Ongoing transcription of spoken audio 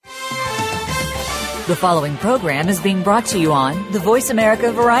The following program is being brought to you on the Voice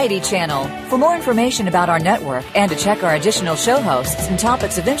America Variety Channel. For more information about our network and to check our additional show hosts and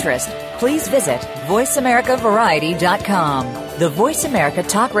topics of interest, please visit voiceamericavariety.com. The Voice America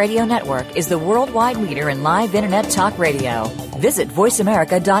Talk Radio Network is the worldwide leader in live Internet talk radio. Visit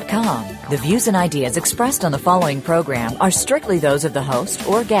voiceamerica.com. The views and ideas expressed on the following program are strictly those of the host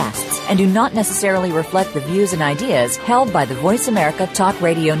or guests and do not necessarily reflect the views and ideas held by the Voice America Talk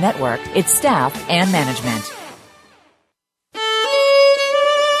Radio Network, its staff, and management.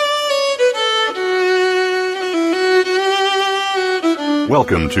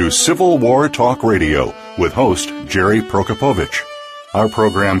 Welcome to Civil War Talk Radio with host Jerry Prokopovich. Our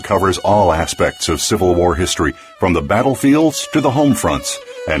program covers all aspects of Civil War history, from the battlefields to the home fronts,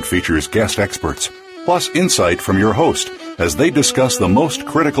 and features guest experts, plus insight from your host as they discuss the most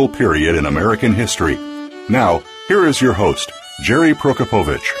critical period in American history. Now, here is your host, Jerry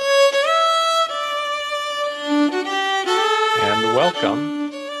Prokopovich. And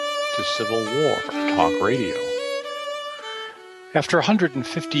welcome to Civil War Talk Radio. After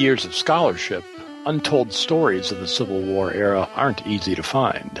 150 years of scholarship, untold stories of the Civil War era aren't easy to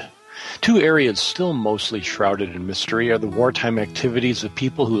find. Two areas still mostly shrouded in mystery are the wartime activities of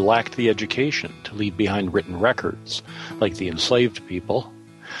people who lacked the education to leave behind written records, like the enslaved people,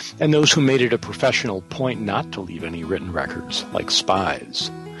 and those who made it a professional point not to leave any written records, like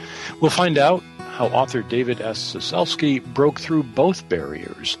spies. We'll find out how author David S. Cecelski broke through both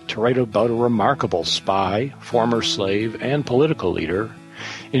barriers to write about a remarkable spy, former slave, and political leader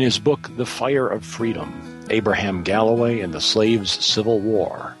in his book, The Fire of Freedom, Abraham Galloway and the Slaves' Civil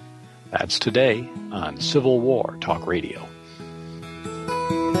War. That's today on Civil War Talk Radio.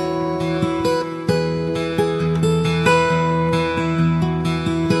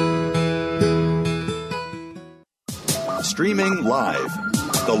 Streaming live,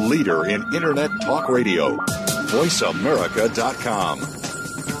 the leader in Internet talk radio, voiceamerica.com.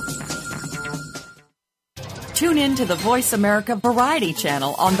 Tune in to the Voice America Variety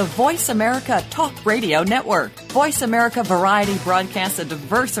Channel on the Voice America Talk Radio Network. Voice America Variety broadcasts a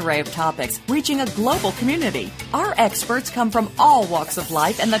diverse array of topics, reaching a global community. Our experts come from all walks of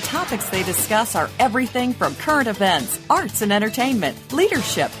life, and the topics they discuss are everything from current events, arts and entertainment,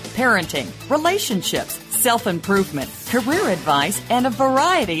 leadership, parenting, relationships, self-improvement, career advice, and a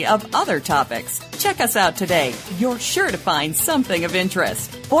variety of other topics. Check us out today. You're sure to find something of interest.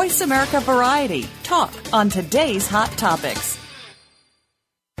 Voice America Variety. Talk on today's hot topics.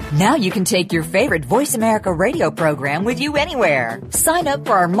 Now you can take your favorite Voice America radio program with you anywhere. Sign up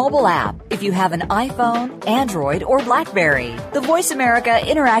for our mobile app if you have an iPhone, Android, or BlackBerry. The Voice America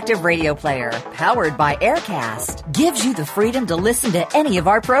Interactive Radio Player, powered by Aircast, gives you the freedom to listen to any of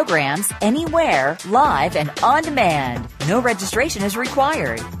our programs, anywhere, live and on demand. No registration is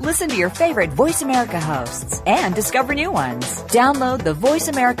required. Listen to your favorite Voice America hosts and discover new ones. Download the Voice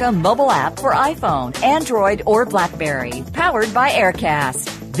America mobile app for iPhone, Android, or BlackBerry, powered by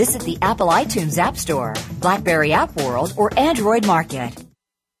Aircast. Visit the Apple iTunes App Store, BlackBerry App World, or Android Market.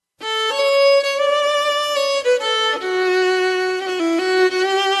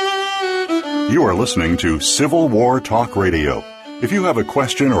 You are listening to Civil War Talk Radio. If you have a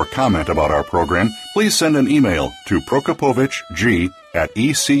question or comment about our program, please send an email to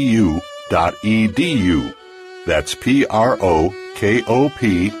prokopovichg@ecu.edu. That's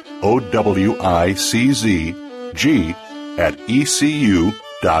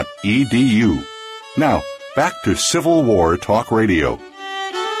PROKOPOWICG@ECU.edu. Now, back to Civil War Talk Radio.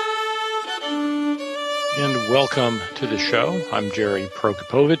 And welcome to the show. I'm Jerry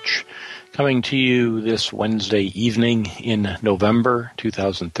Prokopovich, coming to you this Wednesday evening in November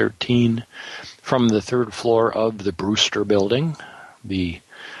 2013 from the third floor of the Brewster Building, the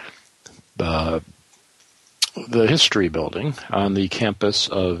history building on the campus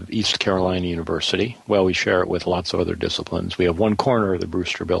of East Carolina University. Well, we share it with lots of other disciplines. We have one corner of the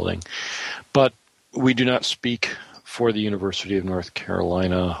Brewster Building, but we do not speak for the University of North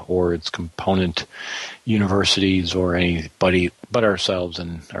Carolina or its component universities or anybody but ourselves,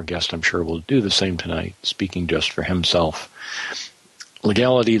 and our guest, I'm sure, will do the same tonight, speaking just for himself.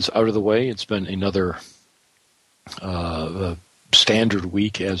 Legalities out of the way. It's been another standard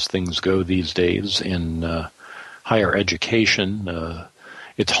week as things go these days in higher education.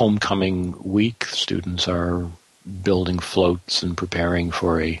 It's homecoming week. Students are building floats and preparing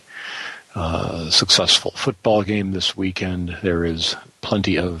for a successful football game this weekend. There is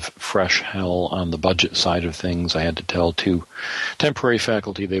plenty of fresh hell on the budget side of things. I had to tell two temporary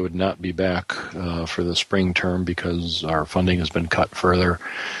faculty they would not be back for the spring term because our funding has been cut further.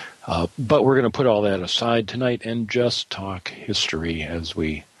 But we're going to put all that aside tonight and just talk history as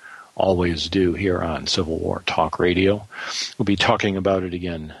we always do here on Civil War Talk Radio. We'll be talking about it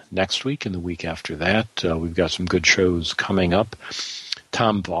again next week and the week after that. We've got some good shows coming up.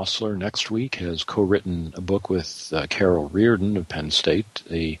 Tom Vossler next week has co-written a book with Carol Reardon of Penn State,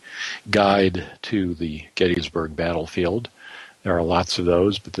 a guide to the Gettysburg battlefield. There are lots of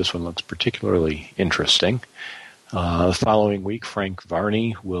those, but this one looks particularly interesting. The following week, Frank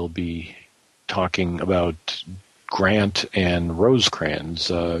Varney will be talking about Grant and Rosecrans,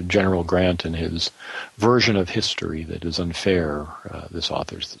 General Grant and his version of history that is unfair, this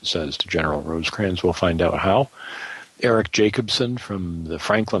author says, to General Rosecrans. We'll find out how. Eric Jacobson from the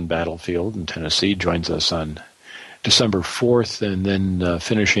Franklin battlefield in Tennessee joins us on December 4th, and then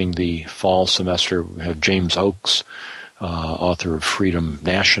finishing the fall semester, we have James Oakes, author of Freedom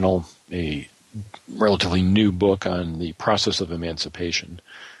National, a relatively new book on the process of emancipation.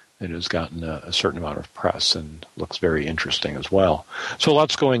 It has gotten a certain amount of press and looks very interesting as well. So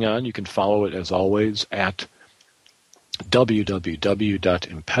lots going on. You can follow it, as always, at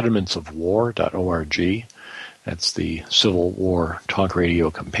www.impedimentsofwar.org. That's the Civil War Talk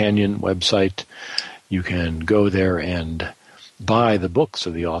Radio companion website. You can go there and buy the books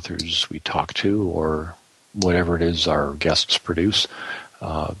of the authors we talk to, or whatever it is our guests produce,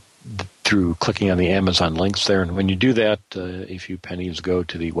 through clicking on the Amazon links there. And when you do that, a few pennies go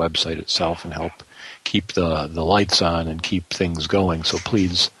to the website itself and help keep the lights on and keep things going. So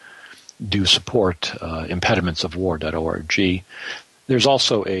please do support impedimentsofwar.org. There's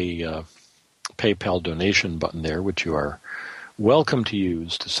also a PayPal donation button there, which you are welcome to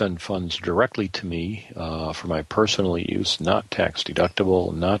use to send funds directly to me for my personal use, not tax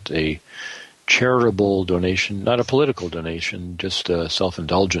deductible, not a charitable donation, not a political donation, just a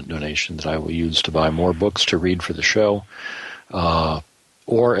self-indulgent donation that I will use to buy more books to read for the show,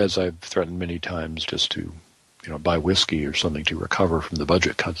 or, as I've threatened many times, just to buy whiskey or something to recover from the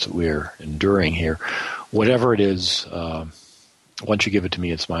budget cuts that we're enduring here. Whatever it is, once you give it to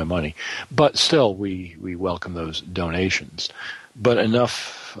me, it's my money. But still, we welcome those donations. But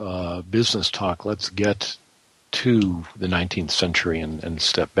enough business talk. Let's get to the 19th century and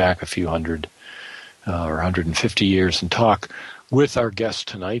step back a few hundred or 150 years and talk with our guest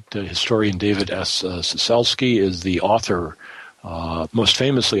tonight. Historian David S. Cecelski is the author, most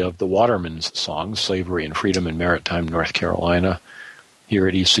famously, of the Waterman's Song, Slavery and Freedom in Maritime North Carolina. Here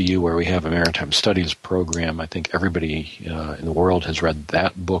at ECU, where we have a maritime studies program, I think everybody in the world has read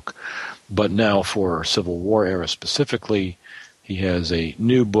that book. But now for Civil War era specifically, he has a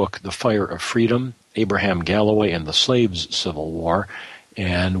new book, The Fire of Freedom, Abraham Galloway and the Slaves' Civil War,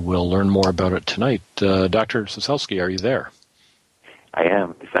 and we'll learn more about it tonight. Dr. Cecelski, are you there? I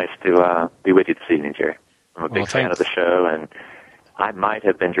am. It's nice to be with you this evening, Jerry. I'm a big fan of the show, and I might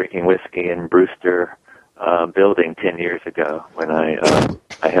have been drinking whiskey in Brewster building 10 years ago when I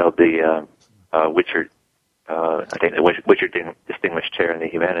held the Witcher Distinguished Chair in the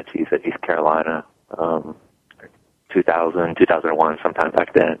Humanities at East Carolina, 2000, 2001, sometime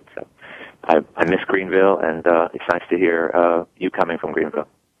back then. So I miss Greenville, and it's nice to hear you coming from Greenville.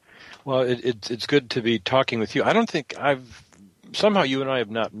 Well, it's good to be talking with you. I don't think somehow you and I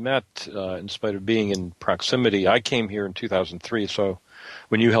have not met in spite of being in proximity. I came here in 2003, so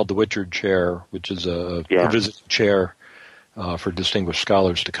when you held the Witcher Chair, which is a visiting chair for distinguished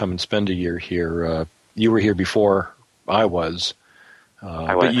scholars to come and spend a year here, you were here before I was.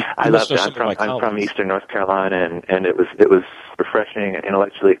 I was. I loved it. I'm from Eastern North Carolina, and it was refreshing and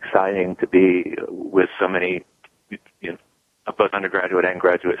intellectually exciting to be with so many, both undergraduate and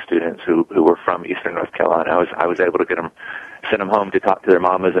graduate students who were from Eastern North Carolina. I was able to send them home to talk to their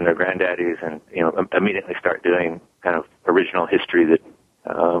mamas and their granddaddies, and immediately start doing kind of original history that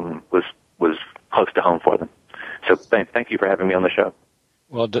was close to home for them. So thank you for having me on the show.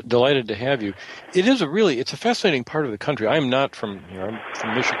 Well, delighted to have you. It's a fascinating part of the country. I'm not from here. I'm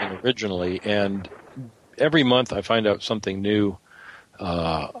from Michigan originally, and every month I find out something new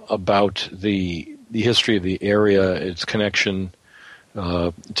about the history of the area, its connection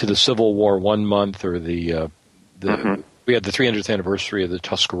to the Civil War 1 month, or we had the 300th anniversary of the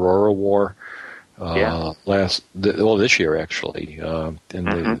Tuscarora War this year actually, and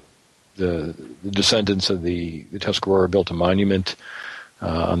the descendants of the Tuscarora built a monument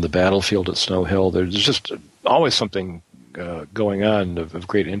on the battlefield at Snow Hill. There's just always something going on of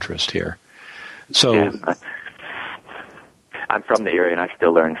great interest here. So, I'm from the area, and I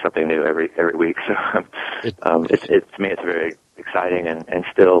still learn something new every week. So, to me, it's very exciting and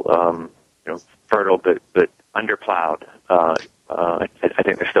still fertile, but underplowed. I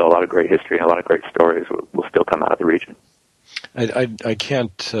think there's still a lot of great history and a lot of great stories will still come out of the region. I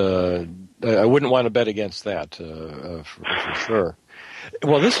can't. I wouldn't want to bet against that for sure.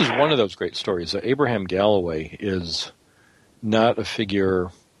 Well, this is one of those great stories. Abraham Galloway is not a figure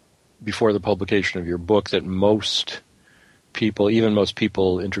before the publication of your book that most people, even most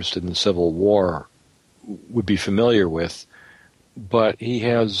people interested in the Civil War, would be familiar with. But he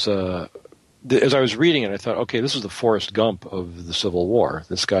has, as I was reading it, I thought, okay, this is the Forrest Gump of the Civil War.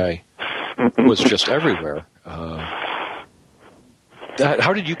 This guy was just everywhere.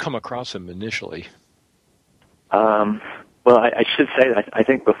 How did you come across him initially? Well, I should say that I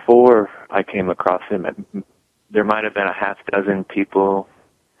think before I came across him, there might have been a half dozen people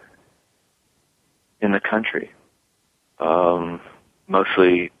in the country,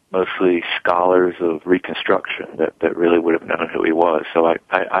 mostly scholars of Reconstruction that really would have known who he was. So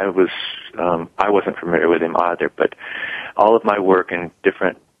I wasn't familiar with him either. But all of my work in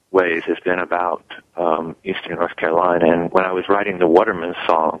different ways has been about Eastern North Carolina. And when I was writing the Waterman's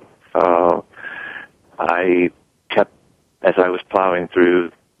Song, I kept, as I was plowing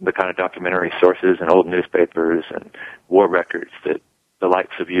through the kind of documentary sources and old newspapers and war records that the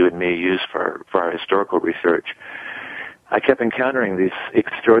likes of you and me use for our historical research, I kept encountering these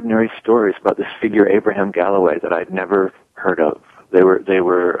extraordinary stories about this figure Abraham Galloway that I'd never heard of. They were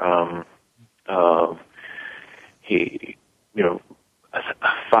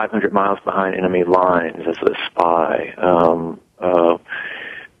 500 miles behind enemy lines as a spy,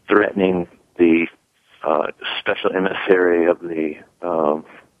 threatening the special emissary of the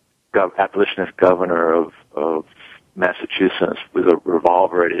abolitionist governor of Massachusetts with a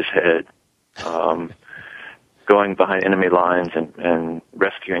revolver at his head, going behind enemy lines and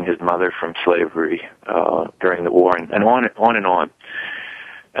rescuing his mother from slavery during the war, and on and on.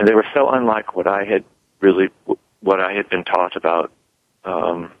 And they were so unlike what I had been taught about,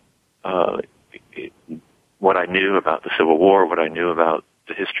 what I knew about the Civil War, what I knew about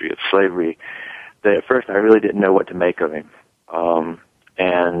the history of slavery, that at first I really didn't know what to make of him.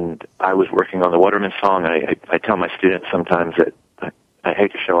 And I was working on the Waterman's Song. I tell my students sometimes that I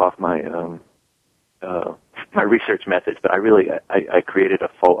hate to show off my research methods, but I created a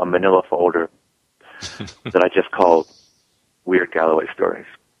manila folder that I just called Weird Galloway Stories.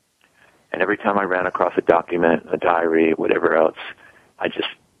 And every time I ran across a document, a diary, whatever else, I just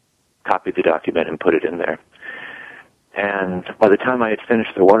copied the document and put it in there. And by the time I had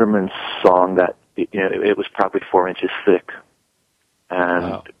finished the Waterman's Song, it was probably 4 inches thick. And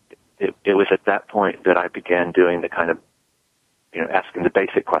wow. It was at that point that I began doing the kind of, asking the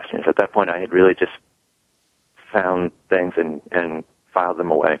basic questions. At that point, I had really just found things and filed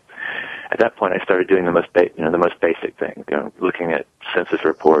them away. At that point, I started doing the most basic thing, looking at census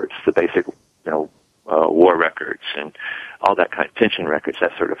reports, the basic, war records, and all that kind of pension records,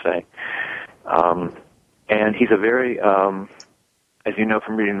 that sort of thing. And he's a very, as you know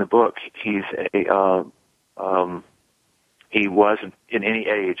from reading the book, he was, in any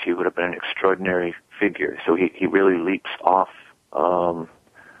age, he would have been an extraordinary figure. So he really leaps off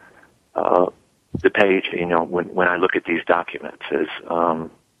the page, when I look at these documents as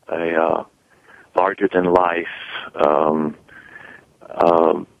a larger-than-life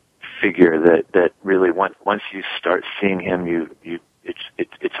figure that really, once you start seeing him,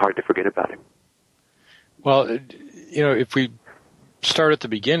 it's hard to forget about him. Well, if we start at the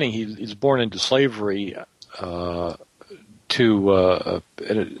beginning, he's born into slavery to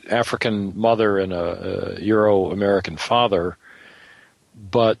an African mother and a Euro-American father,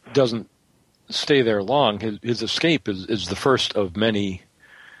 but doesn't stay there long. His escape is the first of many,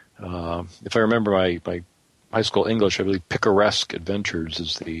 if I remember my high school English, I believe picaresque adventures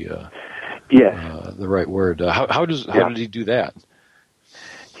is the right word. How did he do that?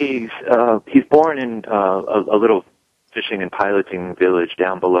 He's born in a little fishing and piloting village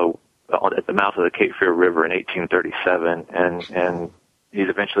down below at the mouth of the Cape Fear River in 1837, and he's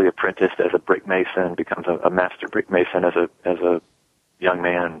eventually apprenticed as a brick mason, becomes a master brick mason as a young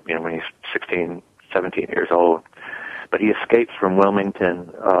man, when he's 16, 17 years old. But he escapes from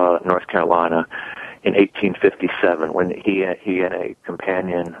Wilmington, North Carolina, in 1857 when he and a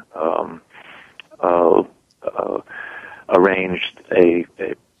companion arranged a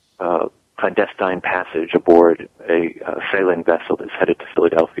clandestine passage aboard a sailing vessel that's headed to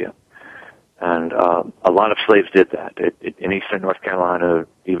Philadelphia. And a lot of slaves did that. In eastern North Carolina,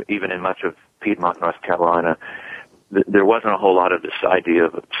 even in much of Piedmont, North Carolina, there wasn't a whole lot of this idea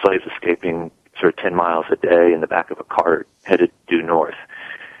of slaves escaping sort of 10 miles a day in the back of a cart headed due north.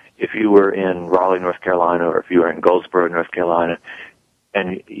 If you were in Raleigh, North Carolina, or if you were in Goldsboro, North Carolina,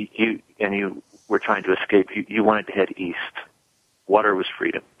 and you were trying to escape, you wanted to head east. Water was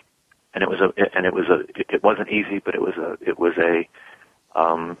freedom, and it wasn't easy, but it was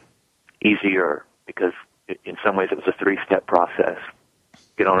easier because in some ways it was a 3-step process.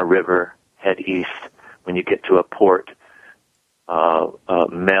 get on a river, head east. When you get to a port,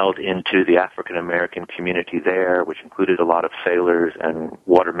 meld into the African American community there, which included a lot of sailors and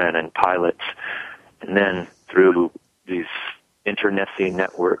watermen and pilots, and then through these internecine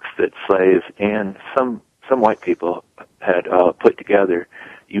networks that slaves and some white people had put together,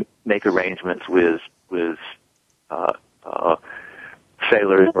 you make arrangements with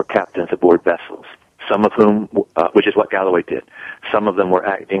sailors or captains aboard vessels, some of whom, which is what Galloway did. Some of them were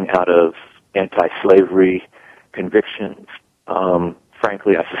acting out of anti-slavery convictions.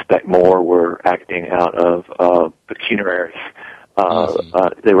 Frankly, I suspect more were acting out of pecuniary.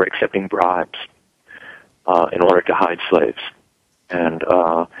 They were accepting bribes in order to hide slaves. And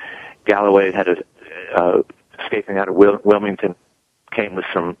Galloway had escaping out of Wilmington came with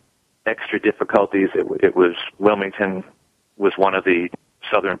some extra difficulties. It was Wilmington was one of the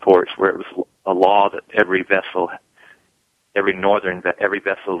southern ports where it was a law that every vessel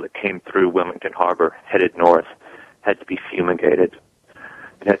that came through Wilmington Harbor headed north had to be fumigated.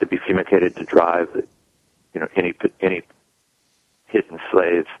 It had to be fumigated to drive, any hidden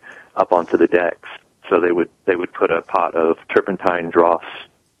slaves up onto the decks. So they would put a pot of turpentine dross,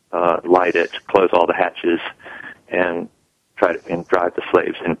 light it, close all the hatches, and drive the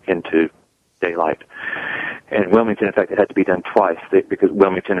slaves into daylight. And Wilmington, in fact, it had to be done twice because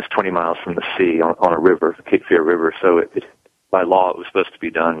Wilmington is 20 miles from the sea on a river, the Cape Fear River. So by law, it was supposed to be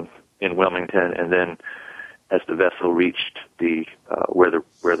done in Wilmington, and then as the vessel reached where the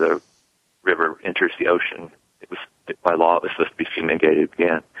river enters the ocean, by law it was supposed to be fumigated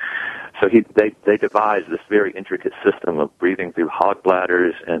again. So they devised this very intricate system of breathing through hog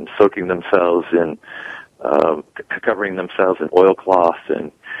bladders and soaking themselves in, covering themselves in oilcloth,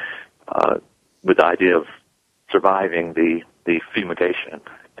 and with the idea of surviving the fumigation.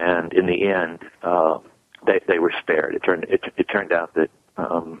 And in the end, they were spared. It turned out that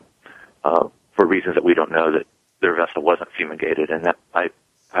for reasons that we don't know, that their vessel wasn't fumigated, and that I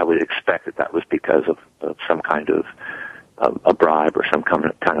would expect that was because of some kind of a bribe or some kind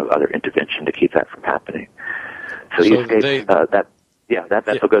of other intervention to keep that from happening. So he escapes. That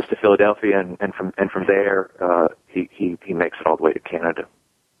vessel goes to Philadelphia, and from there he makes it all the way to Canada.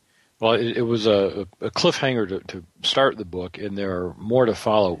 Well, it was a cliffhanger to start the book, and there are more to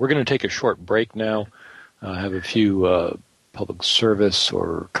follow. We're going to take a short break now. Have a few public service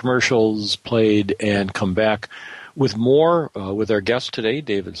or commercials played, and come back with more with our guest today,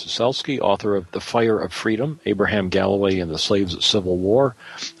 David Cecelski, author of The Fire of Freedom, Abraham Galloway and the Slaves of Civil War.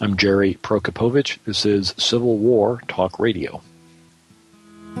 I'm Jerry Prokopovich. This is Civil War Talk Radio.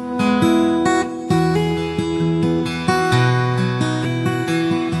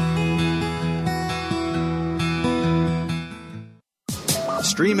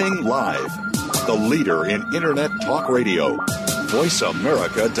 Streaming live, the leader in Internet talk radio,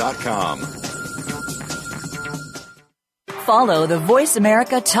 VoiceAmerica.com. Follow the Voice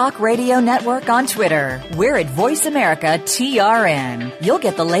America Talk Radio Network on Twitter. We're at Voice America TRN. You'll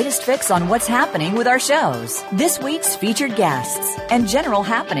get the latest fix on what's happening with our shows, this week's featured guests, and general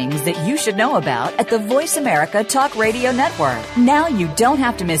happenings that you should know about at the Voice America Talk Radio Network. Now you don't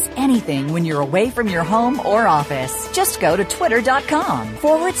have to miss anything when you're away from your home or office. Just go to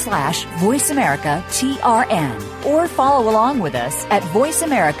twitter.com/Voice America TRN or follow along with us at Voice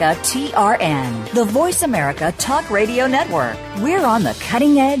America TRN, the Voice America Talk Radio Network. We're on the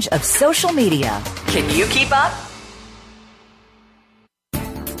cutting edge of social media. Can you keep up?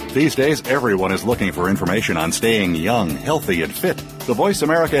 These days, everyone is looking for information on staying young, healthy, and fit. The Voice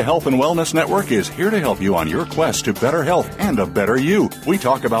America Health and Wellness Network is here to help you on your quest to better health and a better you. We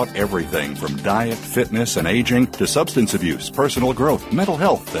talk about everything from diet, fitness, and aging to substance abuse, personal growth, mental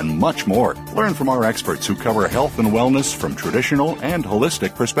health, and much more. Learn from our experts who cover health and wellness from traditional and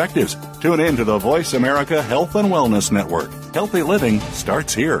holistic perspectives. Tune in to the Voice America Health and Wellness Network. Healthy living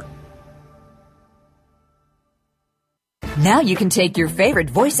starts here. Now you can take your favorite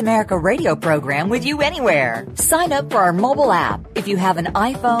Voice America radio program with you anywhere. Sign up for our mobile app if you have an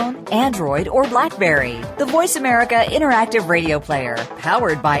iPhone, Android, or BlackBerry. The Voice America Interactive Radio Player,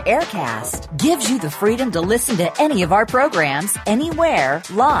 powered by Aircast, gives you the freedom to listen to any of our programs, anywhere,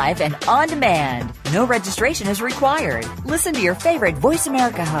 live and on demand. No registration is required. Listen to your favorite Voice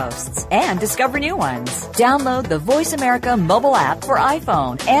America hosts and discover new ones. Download the Voice America mobile app for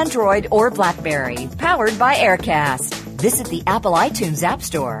iPhone, Android, or BlackBerry, powered by Aircast. Visit the Apple iTunes App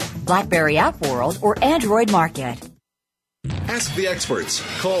Store, BlackBerry App World, or Android Market. Ask the experts.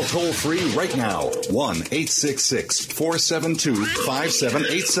 Call toll-free right now,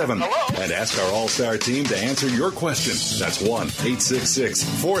 1-866-472-5787. And ask our All-Star team to answer your question. That's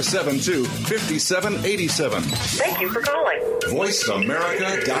 1-866-472-5787. Thank you for calling.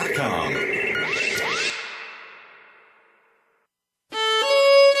 voiceamerica.com.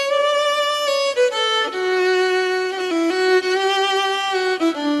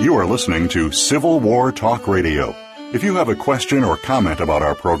 You are listening to Civil War Talk Radio. If you have a question or comment about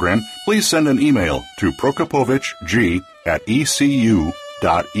our program, please send an email to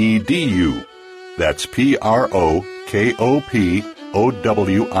prokopovichg@ecu.edu. That's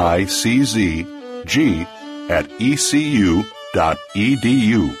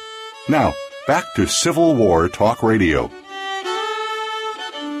PROKOPOWICZ@ecu.edu. Now, back to Civil War Talk Radio.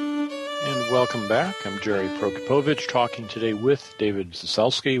 And welcome back. I'm Jerry Prokopovich, talking today with David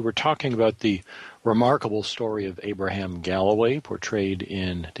Cecelski. We're talking about the remarkable story of Abraham Galloway, portrayed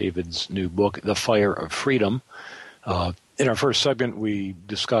in David's new book, The Fire of Freedom. In our first segment, we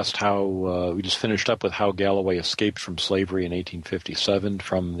discussed how we just finished up with how Galloway escaped from slavery in 1857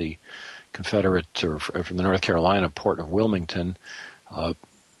 from the Confederate, or from the North Carolina port of Wilmington.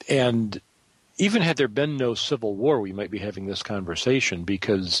 And even had there been no Civil War, we might be having this conversation,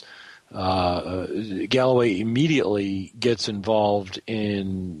 because Galloway immediately gets involved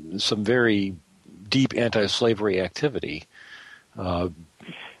in some very deep anti-slavery activity.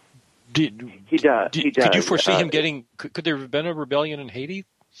 He does. Could you foresee him getting? Could there have been a rebellion in Haiti?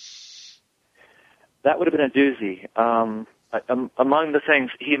 That would have been a doozy. Among the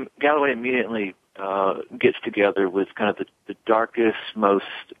things, Galloway immediately gets together with kind of the darkest, most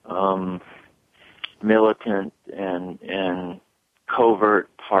militant and covert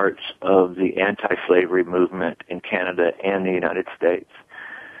parts of the anti-slavery movement in Canada and the United States.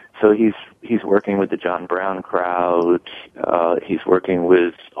 So he's working with the John Brown crowd. He's working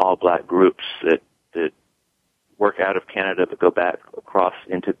with all black groups that work out of Canada but go back across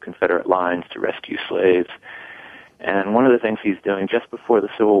into Confederate lines to rescue slaves. And one of the things he's doing just before the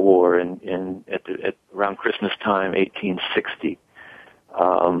Civil War, at around Christmas time, 1860,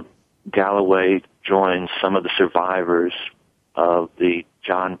 Galloway joins some of the survivors of the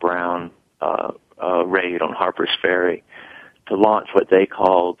John Brown raid on Harper's Ferry to launch what they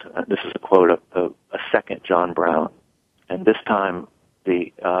called, this is a quote, a second John Brown. And this time,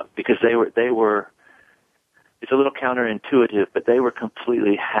 because they were, it's a little counterintuitive, but they were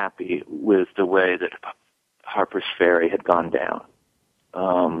completely happy with the way that Harper's Ferry had gone down.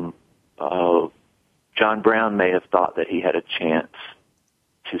 John Brown may have thought that he had a chance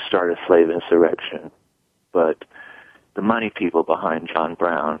to start a slave insurrection, but the money people behind John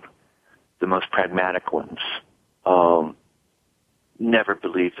Brown, the most pragmatic ones, never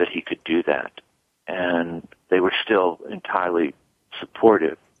believed that he could do that. And they were still entirely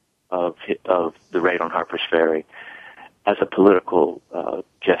supportive of the raid on Harper's Ferry as a political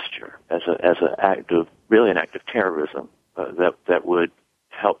gesture, as an act of, really an act of terrorism that would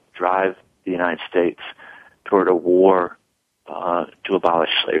help drive the United States toward a war to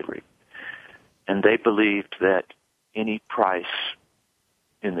abolish slavery. And they believed that any price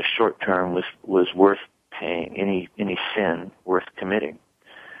in the short term was worth paying, any sin worth committing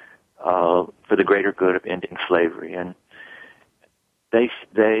for the greater good of ending slavery. And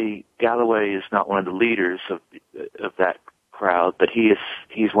Galloway is not one of the leaders of that crowd, but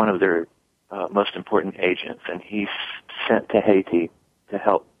he's one of their most important agents, and he's sent to Haiti to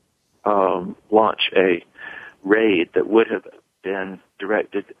help launch a raid that would have been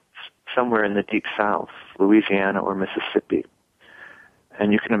directed somewhere in the deep South, Louisiana or Mississippi.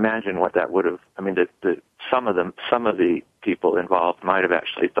 And you can imagine what that would have, I mean, some of the people involved might have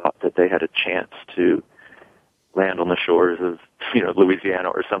actually thought that they had a chance to land on the shores of, Louisiana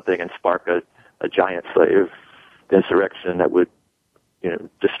or something and spark a giant slave insurrection that would,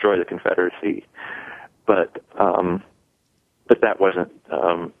 destroy the Confederacy. But that wasn't,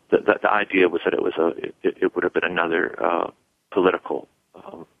 the idea was that it would have been another political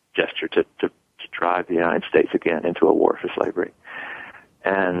gesture to drive the United States again into a war for slavery.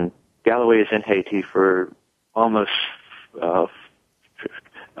 And Galloway is in Haiti for almost 3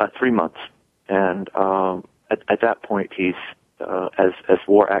 months. And at that point, he's as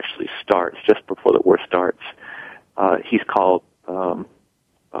war actually starts, just before the war starts, he's called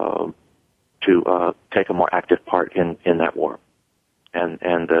to take a more active part in that war. And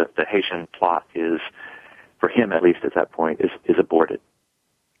the Haitian plot is, for him at least at that point, is aborted.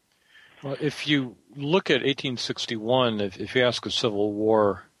 Well, if you look at 1861, if you ask a Civil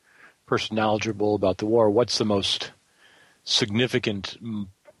War person knowledgeable about the war, what's the most significant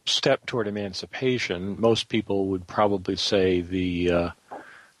step toward emancipation, most people would probably say the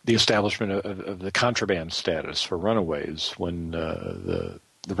establishment of the contraband status for runaways when the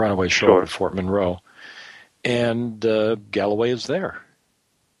runaways show up at Fort Monroe. And Galloway is there.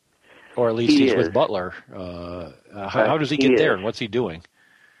 Or at least he's with Butler. How does he get there, and what's he doing?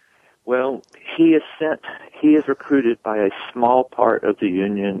 Well, he is recruited by a small part of the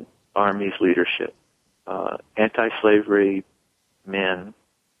Union Army's leadership, anti-slavery men,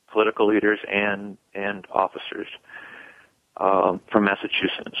 political leaders, and officers from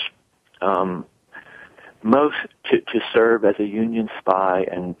Massachusetts. Most to serve as a Union spy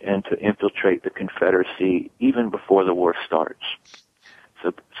and to infiltrate the Confederacy even before the war starts.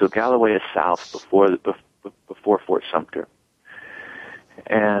 So Galloway is south before Fort Sumter,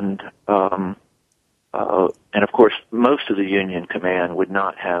 and of course most of the Union command would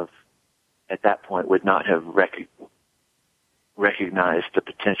not have recognized the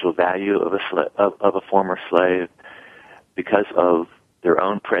potential value of a former slave because of their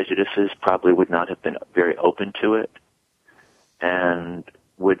own prejudices. Probably would not have been very open to it, and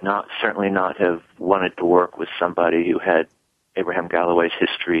would certainly not have wanted to work with somebody who had Abraham Galloway's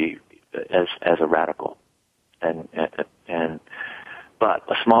history as a radical, but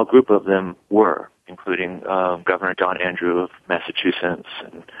a small group of them were, including Governor John Andrew of Massachusetts,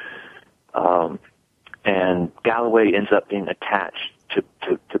 and Galloway ends up being attached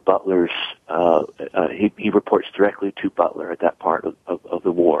to Butler's. He reports directly to Butler at that part of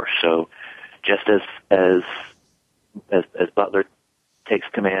the war. So, just as Butler takes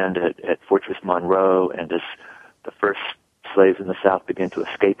command at Fortress Monroe, and as the first slaves in the South begin to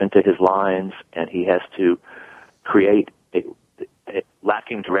escape into his lines, and he has to create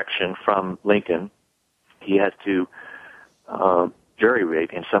lacking direction from Lincoln, he has to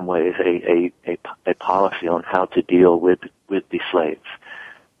jury-rig in some ways a policy on how to deal with the slaves.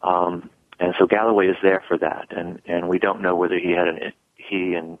 And so Galloway is there for that, and we don't know whether he and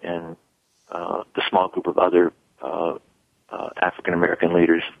the small group of other African American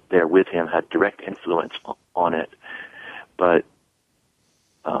leaders there with him had direct influence on it. But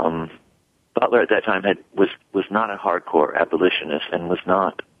Butler at that time was not a hardcore abolitionist and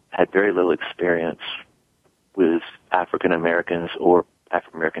had very little experience with African Americans or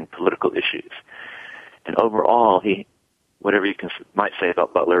African American political issues. And overall, whatever you might say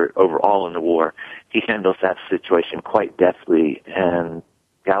about Butler overall in the war, he handles that situation quite deftly. And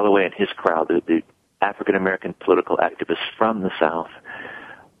Galloway and his crowd, the African American political activists from the South,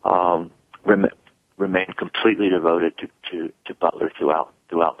 remain completely devoted to Butler throughout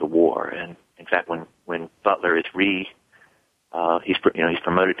the war. And in fact, when Butler is he's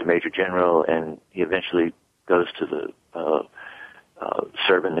promoted to Major General, and he eventually goes to the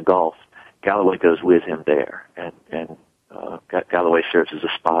serve in the Gulf, Galloway goes with him there, and Galloway serves as a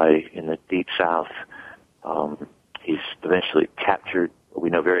spy in the Deep South. He's eventually captured. We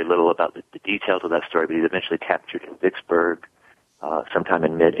know very little about the details of that story, but he's eventually captured in Vicksburg sometime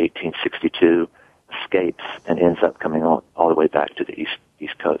in mid-1862, escapes, and ends up coming all the way back to the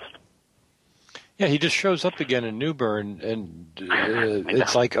East Coast. Yeah, he just shows up again in New Bern, and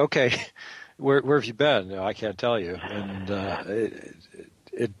it's like, okay, where have you been? No, I can't tell you. And again,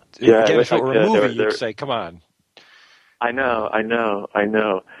 if it were a movie, you'd say, come on. I know.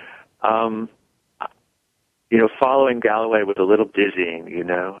 Following Galloway was a little dizzying, he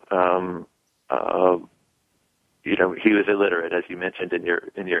was illiterate, as you mentioned in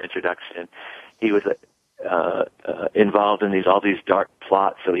your introduction. He was involved in all these dark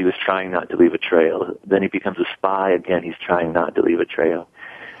plots, so he was trying not to leave a trail. Then he becomes a spy again. He's trying not to leave a trail.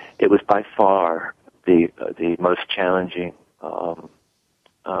 It was by far the most challenging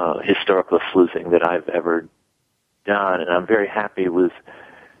historical sleuthing that I've ever done, and I'm very happy with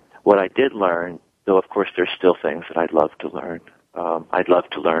what I did learn. Though of course there's still things that I'd love to learn. I'd love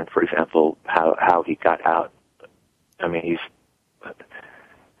to learn, for example, how he got out. I mean,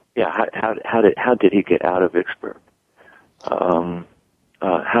 how did he get out of Vicksburg?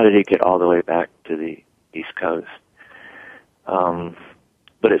 How did he get all the way back to the East Coast?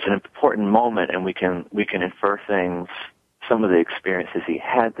 But it's an important moment, and we can infer things, some of the experiences he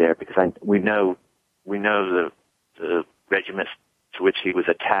had there, because we know the regiments to which he was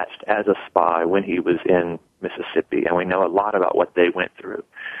attached as a spy when he was in Mississippi, and we know a lot about what they went through.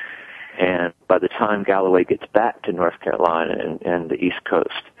 And by the time Galloway gets back to North Carolina and the East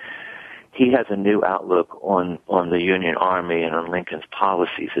Coast, he has a new outlook on the Union Army and on Lincoln's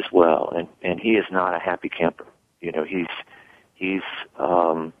policies as well. And he is not a happy camper. He's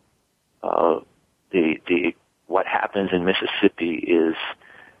what happens in Mississippi is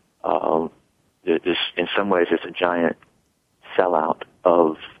in some ways it's a giant sellout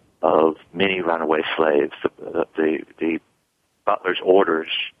of many runaway slaves. The Butler's orders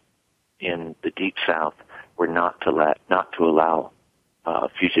in the Deep South were not to allow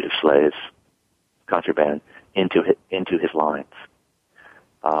fugitive slaves, contraband, into his lines.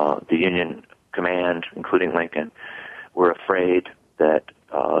 the Union command, including Lincoln, were afraid that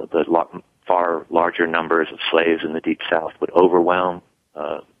the far larger numbers of slaves in the Deep South would overwhelm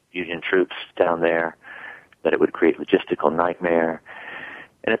Union troops down there, that it would create logistical nightmare.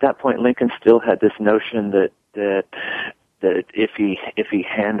 And at that point, Lincoln still had this notion that if he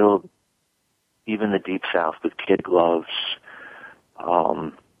handled even the Deep South with kid gloves,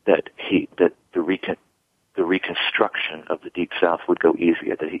 that the reconstruction of the Deep South would go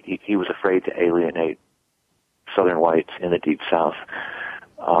easier. That he was afraid to alienate Southern whites in the Deep South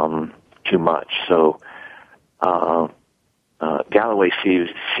too much. So Galloway sees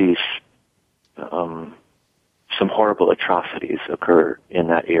some horrible atrocities occur in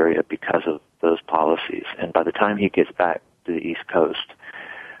that area because of those policies. And by the time he gets back to the East Coast,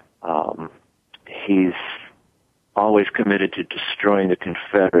 he's always committed to destroying the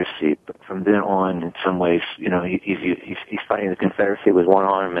Confederacy. But from then on, in some ways, he's fighting the Confederacy with one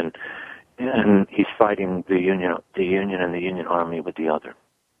arm, and he's fighting the Union and the Union Army with the other.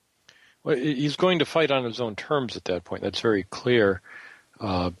 Well, he's going to fight on his own terms at that point. That's very clear.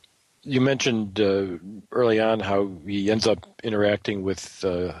 You mentioned early on how he ends up interacting with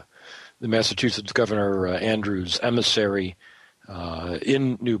the Massachusetts Governor Andrews' emissary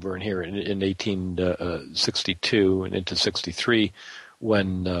in New Bern here in 1862 and into 63,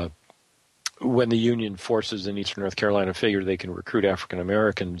 when the Union forces in Eastern North Carolina figured they can recruit African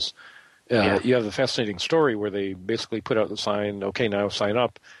Americans. You have the fascinating story where they basically put out the sign, "Okay, now sign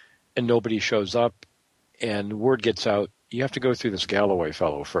up," and nobody shows up, and word gets out, you have to go through this Galloway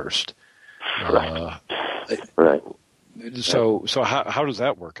fellow first. Right. So how does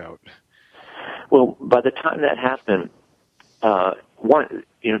that work out? Well, by the time that happened, as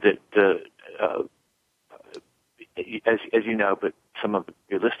you know, but some of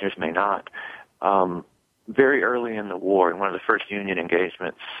your listeners may not, very early in the war, in one of the first Union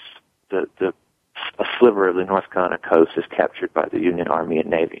engagements, a sliver of the North Carolina coast is captured by the Union Army and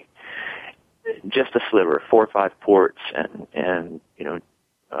Navy. Just a sliver, 4 or 5 ports, and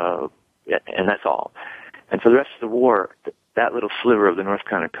that's all. And for the rest of the war, that little sliver of the North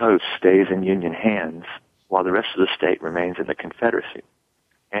Carolina coast stays in Union hands, while the rest of the state remains in the Confederacy.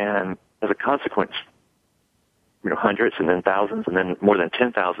 And as a consequence, hundreds and then thousands and then more than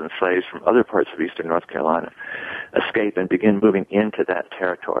 10,000 slaves from other parts of eastern North Carolina escape and begin moving into that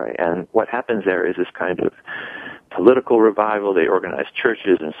territory. And what happens there is this kind of political revival. They organize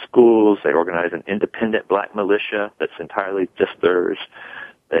churches and schools. They organize an independent black militia that's entirely just theirs.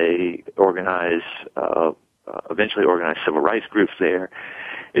 They eventually organize civil rights groups there.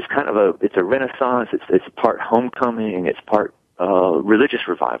 It's kind of it's a renaissance. It's part homecoming. It's part religious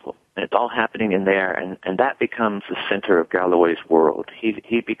revival, and it's all happening in there, and that becomes the center of Galloway's world.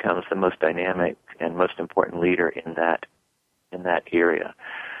 He becomes the most dynamic and most important leader in that area.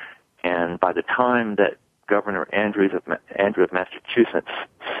 And by the time that Governor Andrew of Massachusetts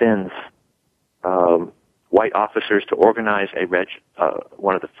sends white officers to organize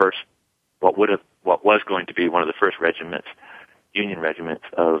one of the first, what was going to be one of the first regiments, Union regiments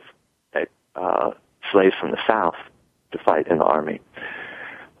of slaves from the South to fight in the Army.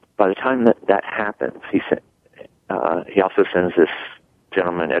 By the time that happens, he also sends this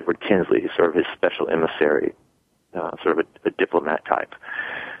gentleman, Edward Kinsley, sort of his special emissary, sort of a diplomat type.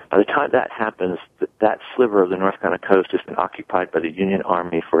 By the time that happens, that sliver of the North Carolina coast has been occupied by the Union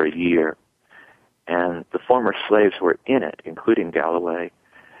Army for a year, and the former slaves who are in it, including Galloway,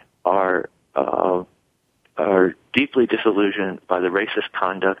 are deeply disillusioned by the racist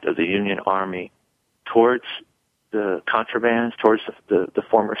conduct of the Union Army towards the contrabands, towards the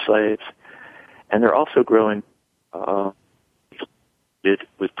former slaves, and they're also growing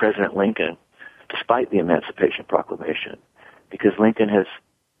with President Lincoln, despite the Emancipation Proclamation, because Lincoln has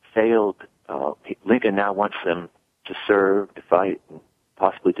failed. Lincoln now wants them to serve, to fight, and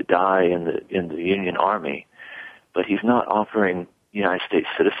possibly to die in the Union Army, but he's not offering United States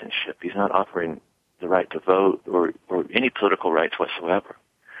citizenship. He's not offering the right to vote or any political rights whatsoever.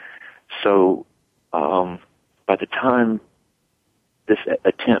 So by the time this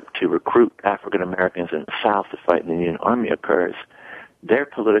attempt to recruit African Americans in the South to fight in the Union Army occurs, they're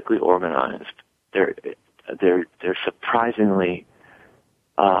politically organized. They're surprisingly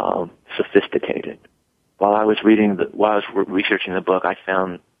sophisticated. While I was researching the book, I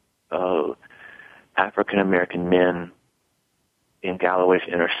found African American men in Galloway's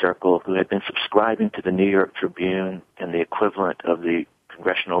inner circle who had been subscribing to the New York Tribune and the equivalent of the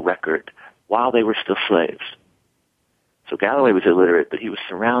Congressional Record while they were still slaves. So Galloway was illiterate, but he was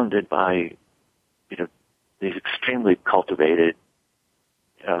surrounded by, these extremely cultivated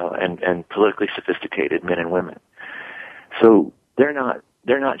and politically sophisticated men and women. So they're not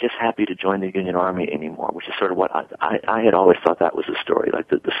they're not just happy to join the Union Army anymore, which is sort of what I had always thought that was the story. Like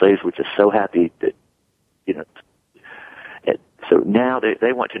the slaves were just so happy that, you know, so now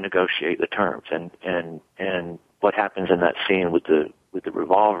they want to negotiate the terms, and what happens in that scene with the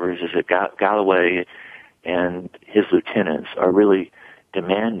revolvers is that Galloway and his lieutenants are really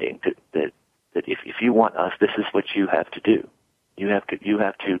demanding that if you want us, this is what you have to do. You have to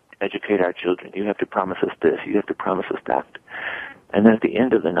educate our children. You have to promise us this. You have to promise us that. And then at the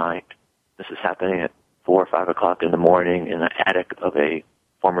end of the night, this is happening at 4 or 5 o'clock in the morning in the attic of a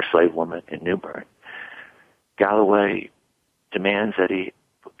former slave woman in New Bern. Galloway demands that he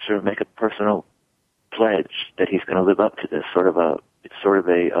sort of make a personal pledge that he's going to live up to this it's sort of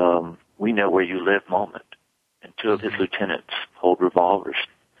a we know where you live moment. And 2 of his lieutenants hold revolvers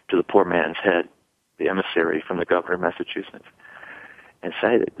to the poor man's head, the emissary from the governor of Massachusetts, and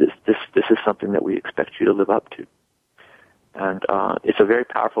say that this is something that we expect you to live up to. And it's a very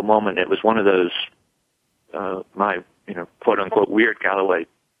powerful moment. It was one of those my quote unquote weird Galloway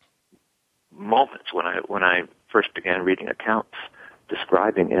moments when I first began reading accounts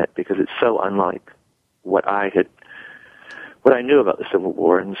describing it, because it's so unlike what I knew about the Civil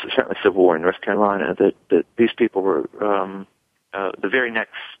War, and certainly Civil War in North Carolina, that these people were the very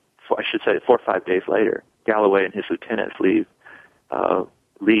next, I should say 4 or 5 days later, Galloway and his lieutenants lead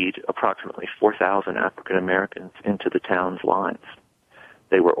approximately 4,000 African Americans into the town's lines.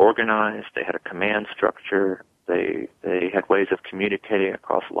 They were organized. They had a command structure. They had ways of communicating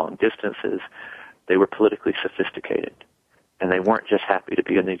across long distances. They were politically sophisticated, and they weren't just happy to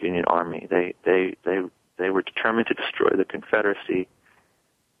be in the Union Army. They were determined to destroy the Confederacy,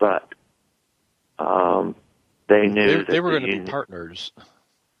 but they knew that they were going to be partners.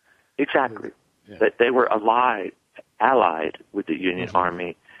 Exactly. Yeah. That they were allied with the Union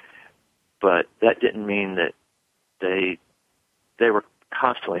Army, but that didn't mean that they were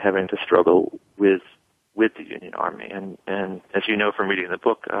constantly having to struggle with the Union Army. And as you know from reading the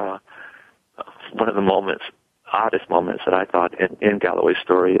book, one of the oddest moments that I thought in Galloway's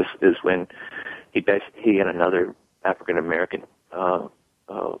story is when he and another African American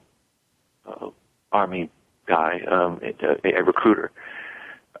Army guy, a recruiter,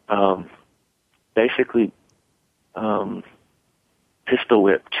 basically pistol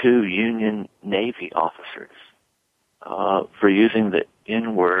whipped 2 Union Navy officers for using the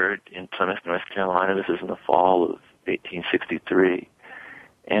N-word in Plymouth, North Carolina. This is in the fall of 1863.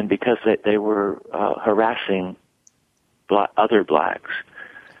 And because they were harassing other blacks,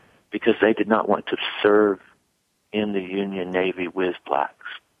 because they did not want to serve in the Union Navy with blacks,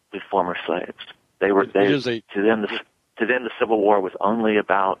 with former slaves. To them the Civil War was only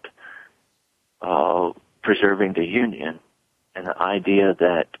about preserving the Union, and the idea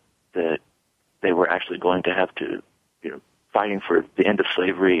that they were actually going to have to, fighting for the end of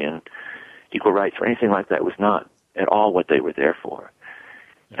slavery and equal rights or anything like that was not at all what they were there for.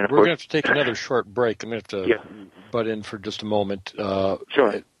 And we're going to have to take another short break. I'm going to have to butt in for just a moment. Sure.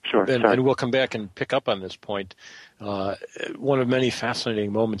 And we'll come back and pick up on this point. One of many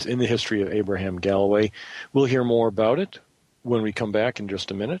fascinating moments in the history of Abraham Galloway. We'll hear more about it when we come back in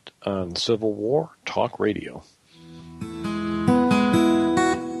just a minute on Civil War Talk Radio.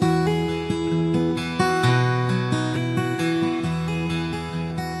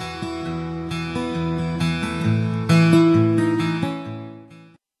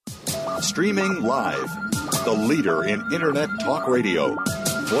 Streaming live, the leader in Internet talk radio,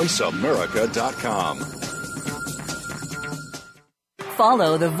 VoiceAmerica.com.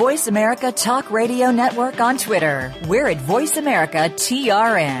 Follow the Voice America Talk Radio Network on Twitter. We're at Voice America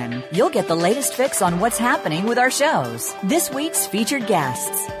TRN. You'll get the latest fix on what's happening with our shows, this week's featured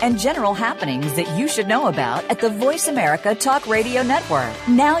guests, and general happenings that you should know about at the Voice America Talk Radio Network.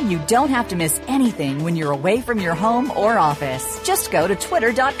 Now you don't have to miss anything when you're away from your home or office. Just go to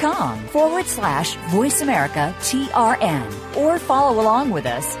twitter.com/Voice America TRN or follow along with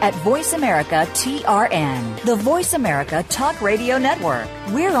us at Voice America TRN, the Voice America Talk Radio Network.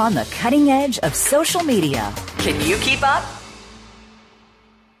 We're on the cutting edge of social media. Can you keep up?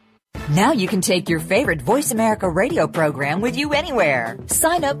 Now you can take your favorite Voice America radio program with you anywhere.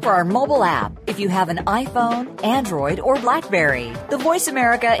 Sign up for our mobile app if you have an iPhone, Android, or BlackBerry. The Voice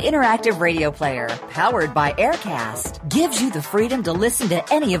America Interactive Radio Player, powered by Aircast, gives you the freedom to listen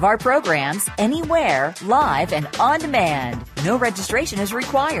to any of our programs, anywhere, live and on demand. No registration is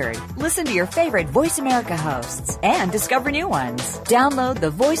required. Listen to your favorite Voice America hosts and discover new ones. Download the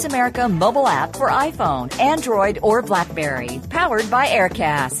Voice America mobile app for iPhone, Android, or BlackBerry, powered by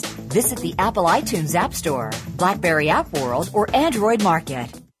Aircast. Visit the Apple iTunes App Store, BlackBerry App World, or Android Market.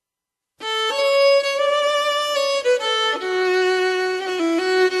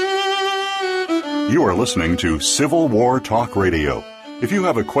 You are listening to Civil War Talk Radio. If you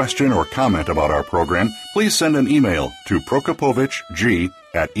have a question or comment about our program, please send an email to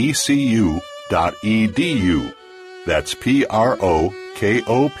prokopovichg@ecu.edu. That's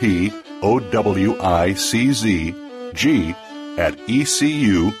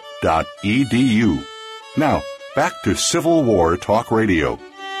PROKOPOWICZ@ecu.edu. Now, back to Civil War Talk Radio.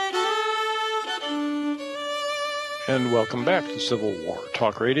 And welcome back to Civil War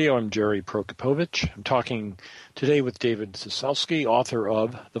Talk Radio. I'm Jerry Prokopovich. I'm talking today with David Cecelski, author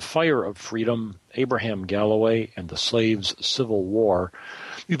of The Fire of Freedom, Abraham Galloway and the Slaves' Civil War.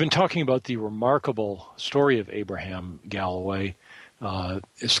 We've been talking about the remarkable story of Abraham Galloway,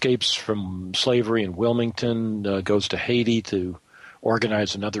 escapes from slavery in Wilmington, goes to Haiti to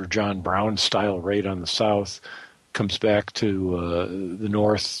organize another John Brown-style raid on the South, comes back to the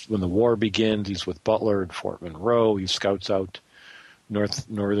North when the war begins. He's with Butler at Fort Monroe. He scouts out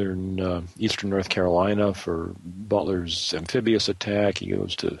eastern North Carolina for Butler's amphibious attack. He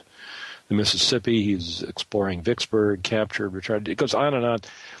goes to the Mississippi. He's exploring Vicksburg, captured, returned. It goes on and on.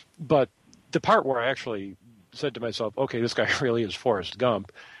 But the part where I actually said to myself, okay, this guy really is Forrest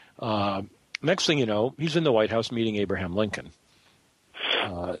Gump. Next thing you know, he's in the White House meeting Abraham Lincoln.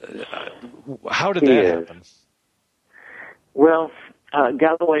 How did that happen? Well,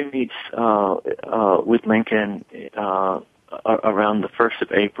 Galloway meets with Lincoln around the 1st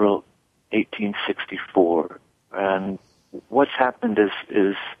of April, 1864. And what's happened is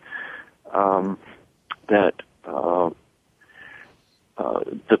that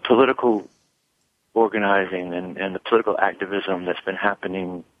the political organizing and the political activism that's been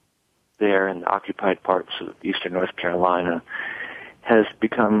happening there in the occupied parts of eastern North Carolina has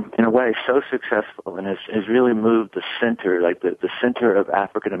become, in a way, so successful and has really moved the center, like the center of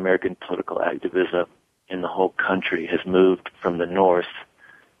African-American political activism in the whole country has moved from the north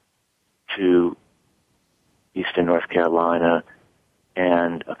to eastern North Carolina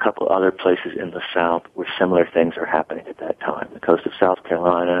and a couple other places in the south where similar things are happening at that time. The coast of South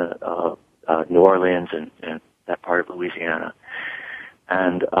Carolina, New Orleans, and that part of Louisiana.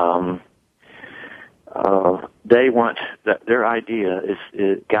 And they want that their idea is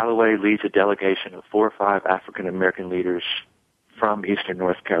Galloway leads a delegation of 4 or 5 African American leaders from eastern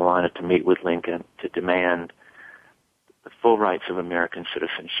North Carolina to meet with Lincoln to demand the full rights of American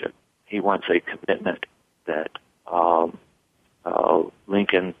citizenship. He wants a commitment that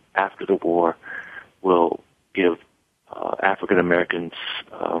Lincoln, after the war, will give African Americans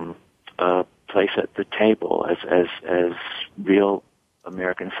a place at the table as real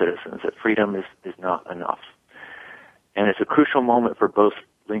American citizens, that freedom is not enough. And it's a crucial moment for both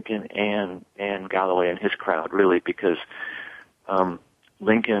Lincoln and Galloway and his crowd, really, because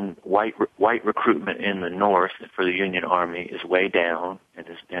Lincoln, white recruitment in the North for the Union Army is way down and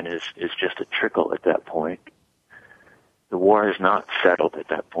is just a trickle at that point. The war is not settled at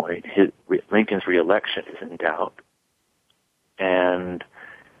that point. Lincoln's reelection is in doubt. And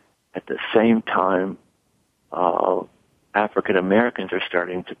at the same time, African Americans are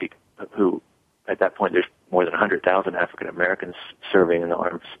starting to be, who at that point there's more than 100,000 African Americans serving in the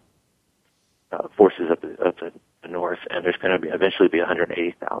armed forces of the North, and there's going to eventually be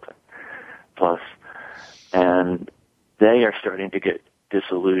 180,000 plus. And they are starting to get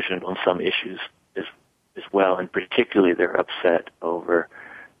disillusioned on some issues as well, and particularly they're upset over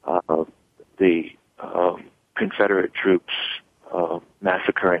the Confederate troops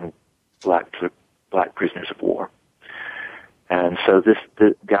massacring black prisoners of war. And so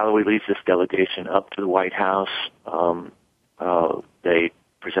Galloway leads this delegation up to the White House. They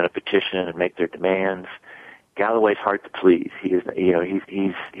present a petition and make their demands. Galloway's hard to please. He's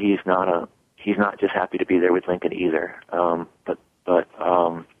not just happy to be there with Lincoln either. But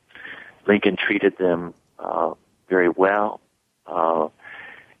Lincoln treated them very well,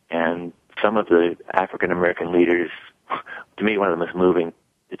 and some of the African American leaders, to me, one of the most moving.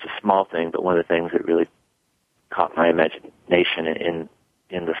 It's a small thing, but one of the things that really caught my imagination in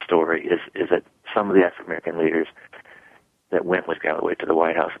the story is that some of the African American leaders that went with Galloway to the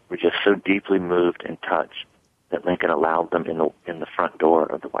White House were just so deeply moved and touched that Lincoln allowed them in the front door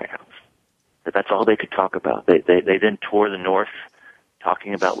of the White House. That's all they could talk about. They then toured the North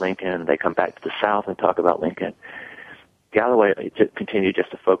talking about Lincoln. They come back to the South and talk about Lincoln. Galloway continued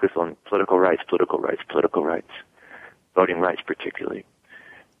just to focus on political rights, voting rights particularly.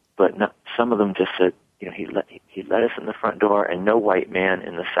 But some of them just said, he let us in the front door, and no white man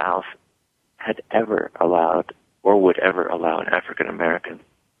in the South had ever allowed or would ever allow an African American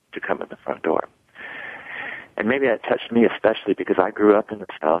to come in the front door. And maybe that touched me especially because I grew up in the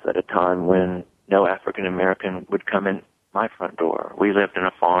South at a time when no African American would come in my front door. We lived in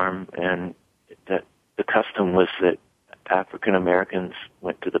a farm, and that the custom was that African Americans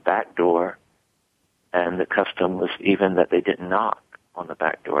went to the back door, and the custom was even that they didn't knock on the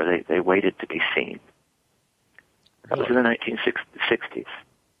back door. They waited to be seen. That was in the 1960s.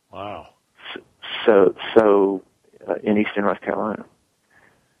 Wow. So in eastern North Carolina.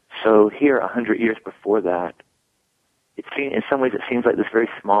 So here, 100 years before that, in some ways it seems like this very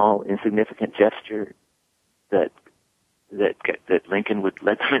small, insignificant gesture that Lincoln would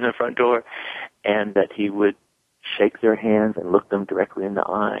let them in the front door, and that he would shake their hands and look them directly in the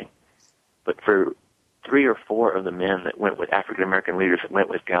eye. But for 3 or 4 of the men that went with African American leaders that went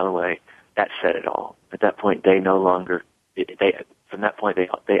with Galloway, that said it all. At that point, they no longer. From that point,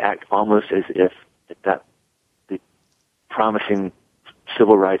 they act almost as if the promising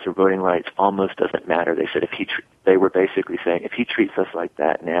civil rights or voting rights almost doesn't matter. They said they were basically saying, if he treats us like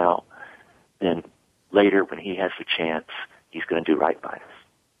that now, then later when he has the chance, he's going to do right by us.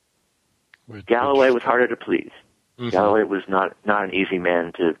 Galloway was harder to please. Mm-hmm. Galloway was not an easy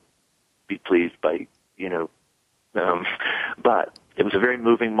man to be pleased by, but it was a very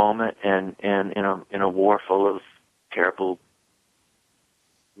moving moment, and in a war full of terrible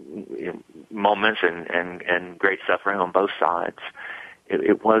moments and great suffering on both sides.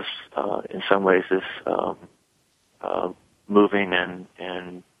 It was in some ways this moving and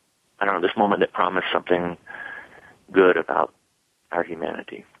I don't know, this moment that promised something good about our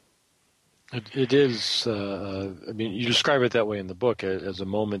humanity. It is. You describe it that way in the book as a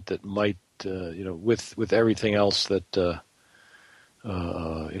moment that might, with everything else that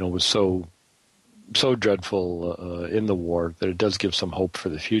was so dreadful in the war, that it does give some hope for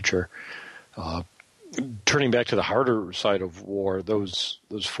the future. Turning back to the harder side of war, those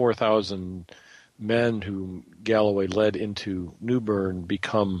 4,000 men whom Galloway led into New Bern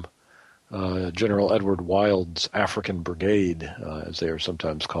become General Edward Wild's African Brigade, as they are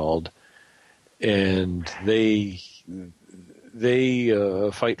sometimes called, and they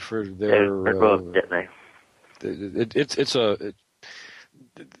fight for their.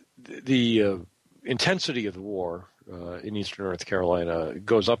 The intensity of the war in eastern North Carolina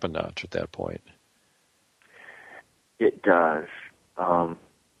goes up a notch at that point. It does.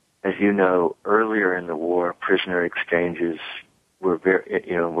 As you know, earlier in the war, prisoner exchanges were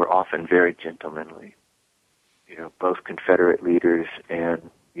often very gentlemanly. Both Confederate leaders and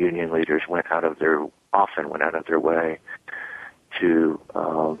Union leaders often went out of their way to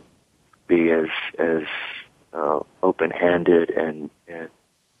be as open-handed and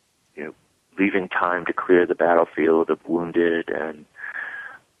leaving time to clear the battlefield of wounded and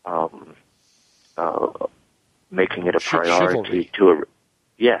making it a priority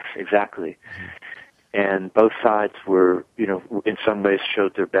yes, exactly. Mm-hmm. And both sides were, in some ways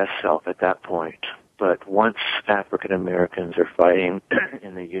showed their best self at that point. But once African Americans are fighting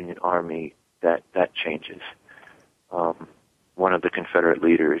in the Union Army, that changes. One of the Confederate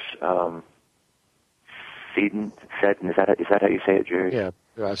leaders, Seddon, is that how you say it, Jerry? Yeah,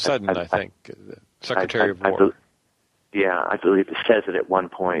 Seddon, I think, Secretary of War. I believe it says it at one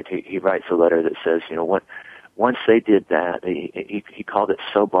point. He writes a letter that says, once they did that, he called it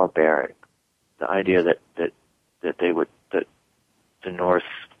so barbaric, the idea that the North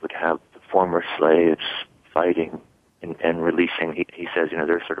would have the former slaves fighting and releasing. He says,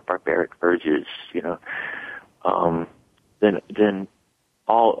 there's sort of barbaric urges, Then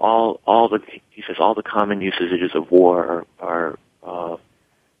all the common usages of war are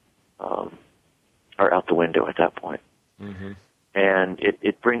out the window at that point. Mm-hmm. And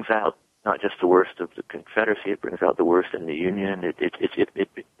it brings out not just the worst of the Confederacy, it brings out the worst in the Union.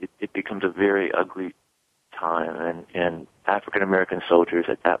 It becomes a very ugly time, and African American soldiers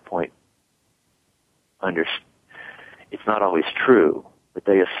at that point it's not always true, but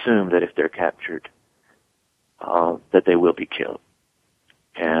they assume that if they're captured, that they will be killed,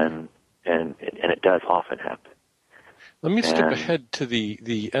 and it does often happen. Let me skip ahead to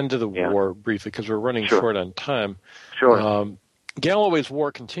the end of the war briefly, because we're running short on time. Sure. Galloway's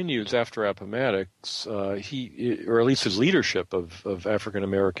war continues after Appomattox. He, or at least his leadership of African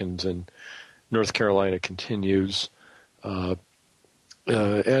Americans in North Carolina continues, and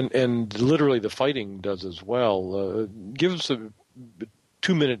literally the fighting does as well. Give us a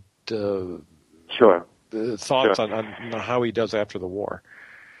 2-minute thoughts on how he does after the war.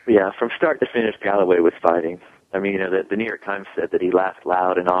 Yeah, from start to finish, Galloway was fighting. I mean, the New York Times said that he laughed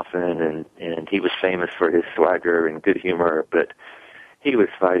loud and often, and he was famous for his swagger and good humor, but he was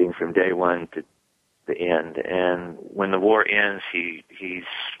fighting from day one to the end. And when the war ends, he's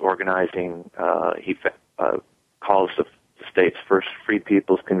organizing. He calls the state's first Free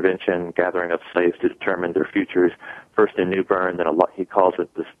People's Convention, gathering up slaves to determine their futures. First in New Bern, then he calls it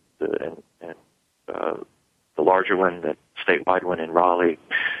and larger one, the statewide one in Raleigh.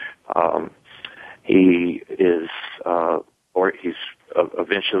 He is, he's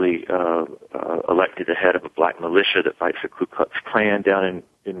eventually elected the head of a black militia that fights the Ku Klux Klan down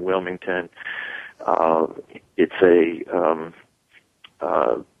in Wilmington. It's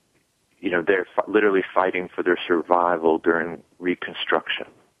they're literally fighting for their survival during Reconstruction.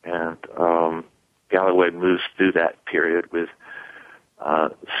 And Galloway moves through that period with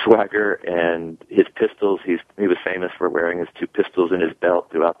swagger and his pistols. He was famous for wearing his 2 pistols in his belt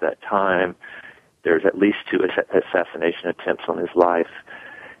throughout that time. There's at least 2 assassination attempts on his life.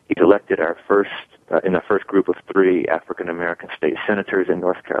 He's elected in the first group of 3 African-American state senators in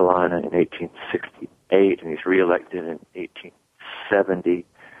North Carolina in 1868, and he's reelected in 1870.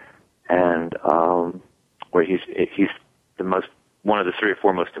 And where he's one of the 3 or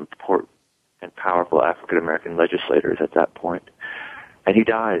 4 most important and powerful African-American legislators at that point. And he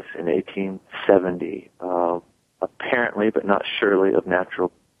dies in 1870, apparently, but not surely, of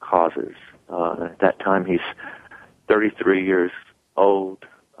natural causes. At that time, he's 33 years old.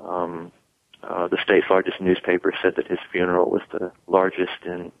 The state's largest newspaper said that his funeral was the largest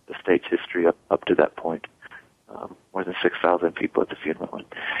in the state's history up to that point. More than 6,000 people at the funeral. And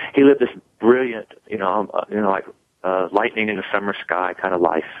he lived this brilliant, like lightning in the summer sky kind of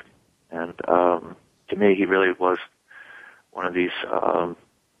life. And to me, he really was one of these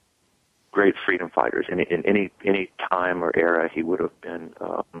great freedom fighters. In any time or era, he would have been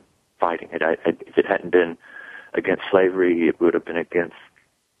fighting it. If it hadn't been against slavery, it would have been against,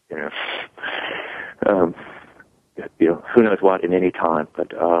 who knows what in any time.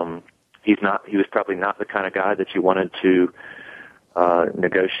 But he was probably not the kind of guy that you wanted to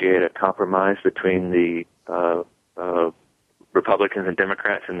negotiate a compromise between the Republicans and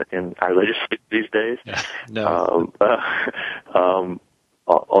Democrats in our legislature these days. Yeah, no.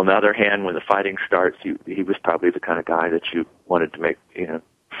 On the other hand, when the fighting starts, he was probably the kind of guy that you wanted to make, you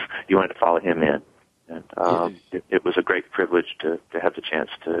wanted to follow him in. And it was a great privilege to have the chance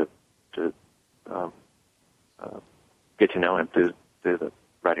to get to know him through the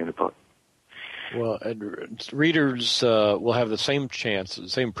writing of the book. Well, readers will have the same chance, the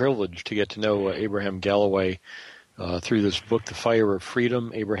same privilege to get to know Abraham Galloway through this book, The Fire of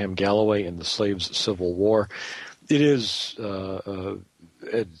Freedom, Abraham Galloway and the Slaves' Civil War. It is, and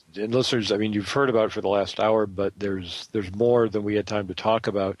listeners, I mean, you've heard about it for the last hour, but there's more than we had time to talk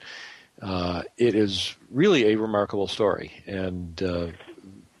about. It is really a remarkable story, and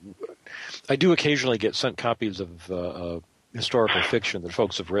I do occasionally get sent copies of historical fiction that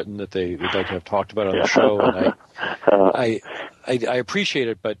folks have written that they'd like to have talked about on the show, and I appreciate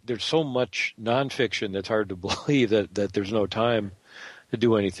it, but there's so much nonfiction that's hard to believe that there's no time to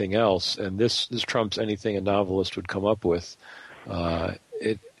do anything else, and this trumps anything a novelist would come up with. Do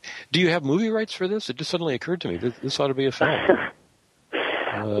you have movie rights for this? It just suddenly occurred to me this ought to be a film.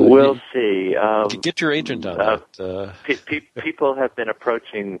 We'll see. Get your agent on that. People have been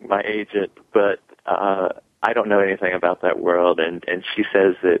approaching my agent, but I don't know anything about that world, and she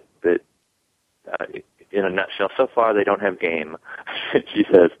says that in a nutshell, so far they don't have game. She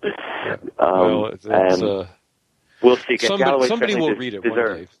says, and we'll see. Somebody will read it one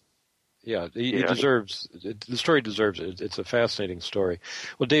day. Yeah, he deserves it. The story deserves it. It's a fascinating story.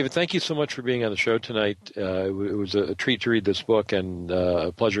 Well, David, thank you so much for being on the show tonight. It was a treat to read this book, and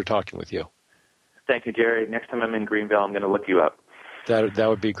a pleasure talking with you. Thank you, Jerry. Next time I'm in Greenville, I'm going to look you up. That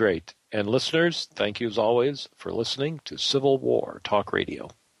would be great. And listeners, thank you as always for listening to Civil War Talk Radio.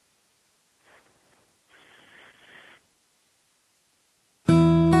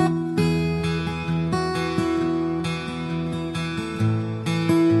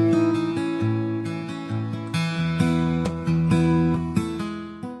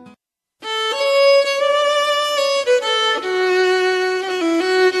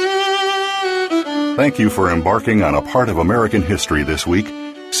 Thank you for embarking on a part of American history this week.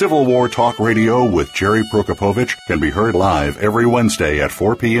 Civil War Talk Radio with Jerry Prokopowicz can be heard live every Wednesday at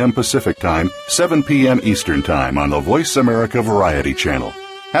 4 p.m. Pacific Time, 7 p.m. Eastern Time on the Voice America Variety Channel.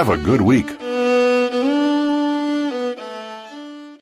 Have a good week.